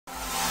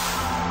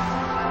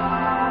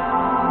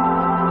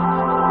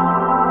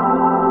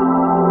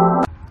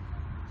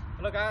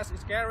guys,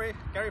 it's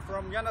Gary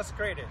from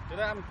Untitled.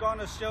 Today I'm going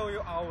to show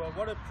you our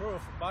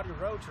waterproof body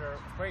rotor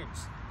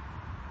frames.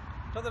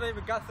 Totally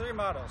we got three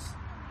models: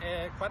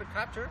 a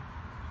quadcopter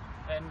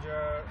and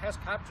a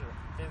hexacopter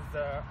with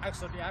the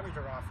axle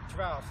diameter of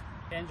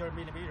 1200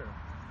 millimeter,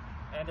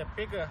 and a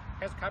bigger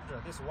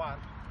hexacopter. This one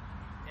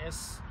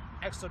is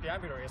axle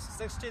diameter is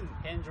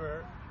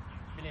 1600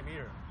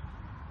 millimeter.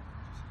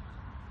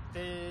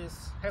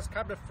 This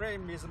hexacopter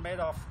frame is made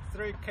of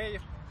 3K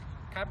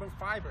carbon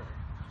fiber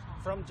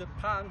from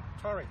Japan,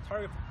 Torii,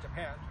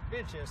 Japan,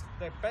 which is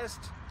the best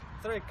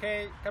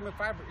 3K carbon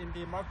fiber in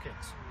the market.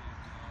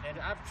 And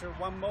after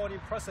one molding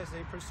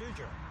processing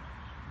procedure,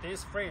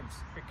 these frames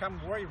become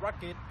very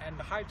rugged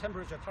and high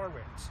temperature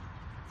tolerant.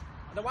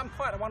 And the one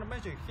point I want to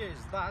mention here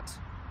is that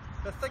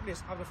the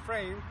thickness of the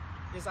frame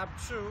is up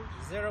to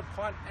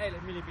 0.8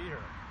 millimeter,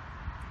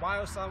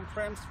 while some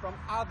frames from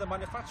other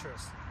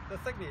manufacturers, the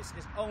thickness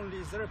is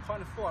only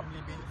 0.4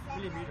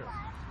 millimeter.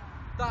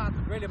 That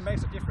really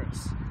makes a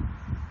difference.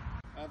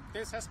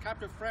 This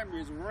hexacopter frame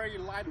is very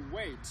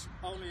lightweight,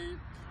 only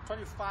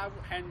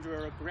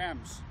 2,500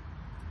 grams.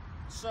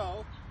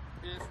 So,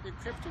 if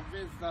equipped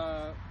with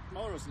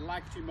motors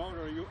like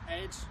T-motor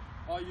U8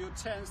 or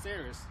U10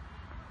 series,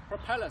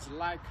 propellers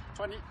like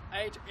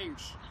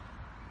 28-inch,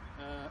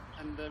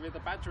 and with the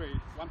battery,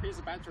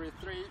 one-piece battery,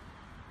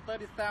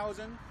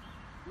 30,000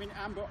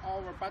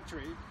 mAh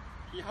battery,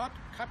 the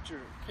hexacopter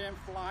can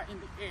fly in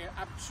the air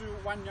up to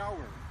 1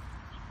 hour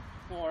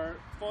for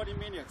 40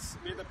 minutes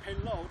with a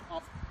payload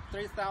of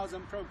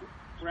 3,000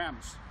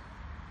 grams.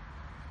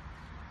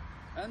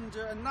 And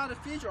another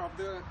feature of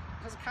the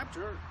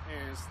hexacopter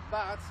is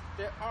that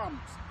the arms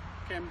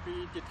can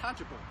be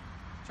detachable.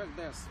 Check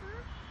this.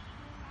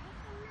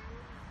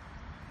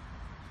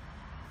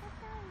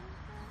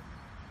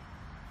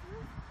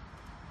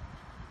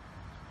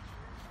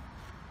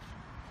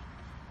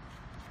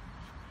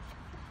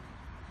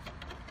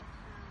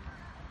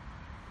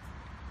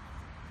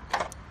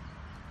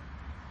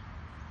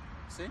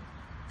 See?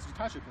 It's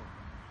detachable.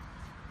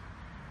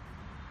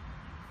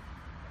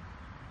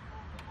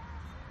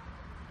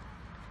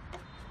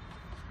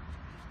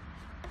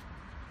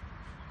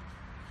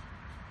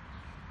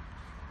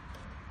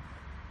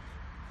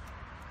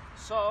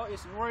 So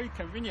it's very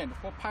convenient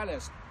for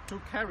pilots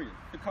to carry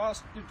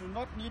because you do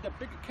not need a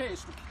big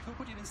case to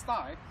put it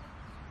inside.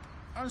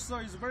 Also,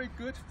 it's very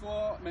good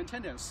for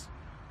maintenance.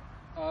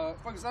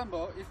 For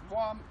example, if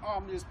one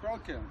arm is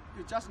broken,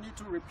 you just need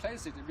to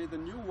replace it with a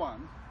new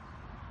one.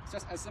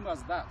 Just as simple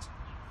as that.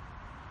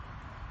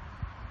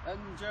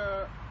 And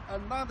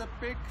another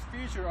big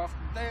feature of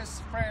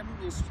this frame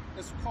is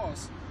of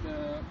course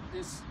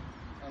is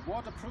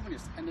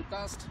waterproofness and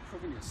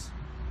dustproofness.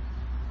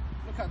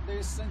 Look at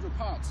this central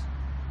part.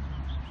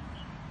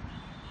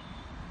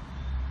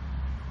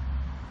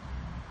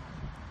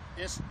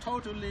 It's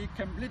totally,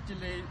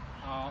 completely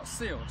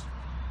sealed.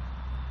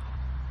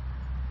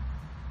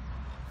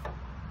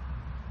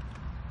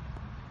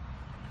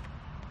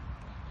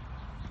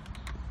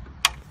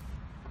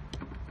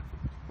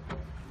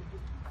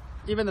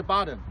 Even the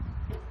bottom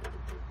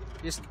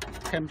is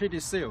completely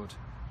sealed.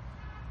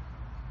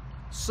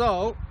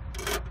 So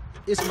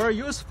it's very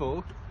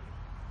useful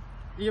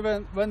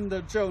even when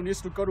the Joe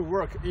needs to go to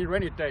work in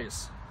rainy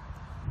days.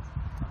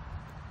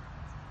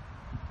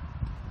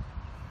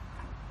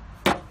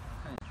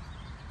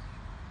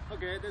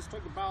 Okay, let's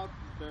talk about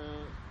the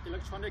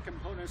electronic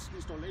components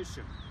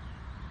installation.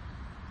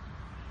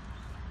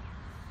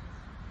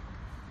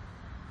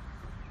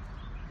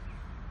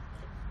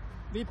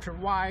 We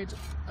provide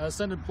a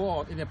center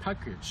board in a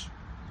package.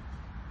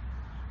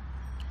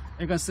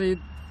 You can see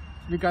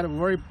we got a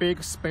very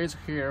big space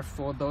here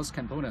for those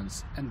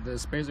components, and the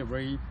space is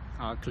very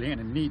clean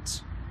and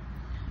neat.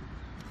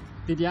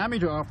 The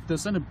diameter of the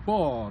center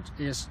board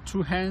is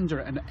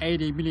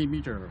 280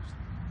 millimeters.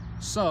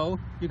 So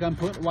you can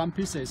put one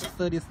piece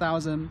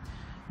 30,000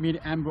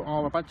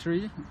 mAh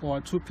battery or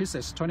two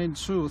pieces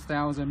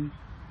 22,000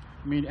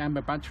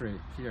 mAh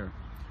battery here.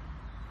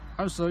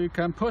 Also, you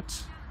can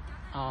put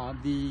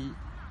the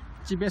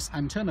GPS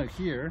antenna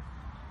here.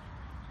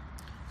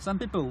 Some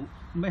people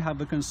may have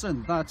a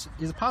concern that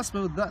it's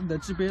possible that the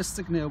GPS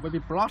signal will be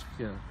blocked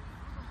here,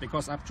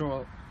 because after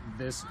all,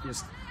 this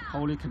is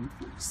wholly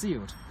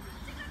sealed.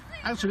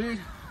 Actually,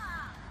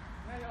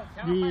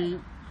 the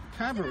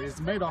cover is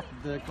made of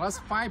the glass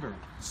fiber,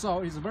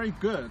 so it's very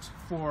good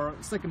for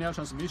signal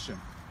transmission.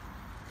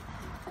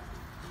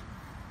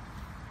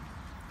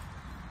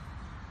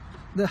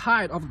 The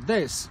height of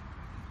this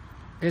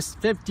is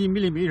 50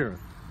 millimeters,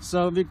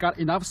 so we got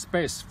enough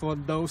space for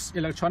those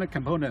electronic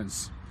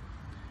components.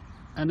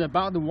 And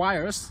about the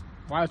wires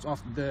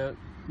of the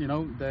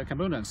the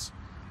components,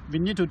 we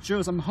need to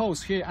drill some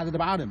holes here at the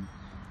bottom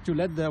to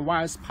let the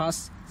wires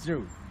pass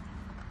through.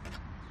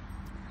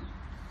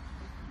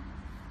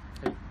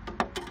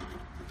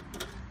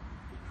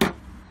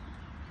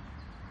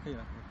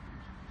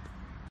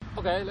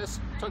 Okay, let's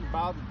talk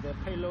about the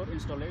payload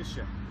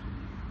installation.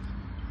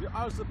 We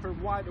also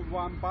provide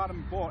one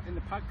bottom board in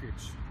the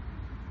package.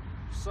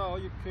 So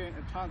you can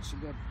attach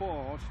the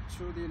board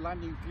to the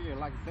landing gear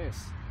like this.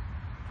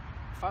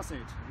 Fasten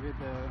it with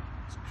the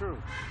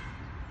screw.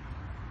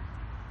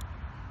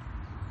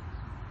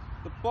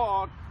 The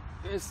board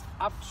is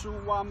up to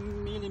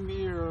 1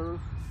 millimeter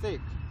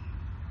thick,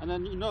 and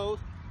then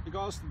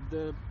because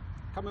the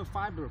carbon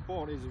fiber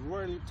board is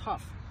really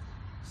tough,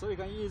 so you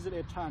can easily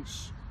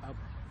attach a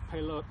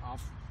payload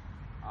of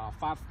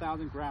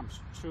 5,000 grams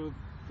to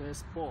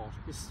this board.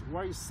 It's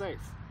very safe.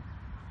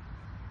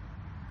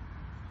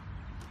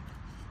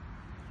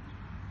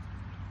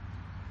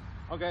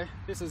 Okay,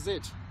 this is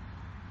it.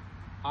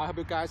 I hope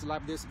you guys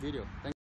like this video. Thank you.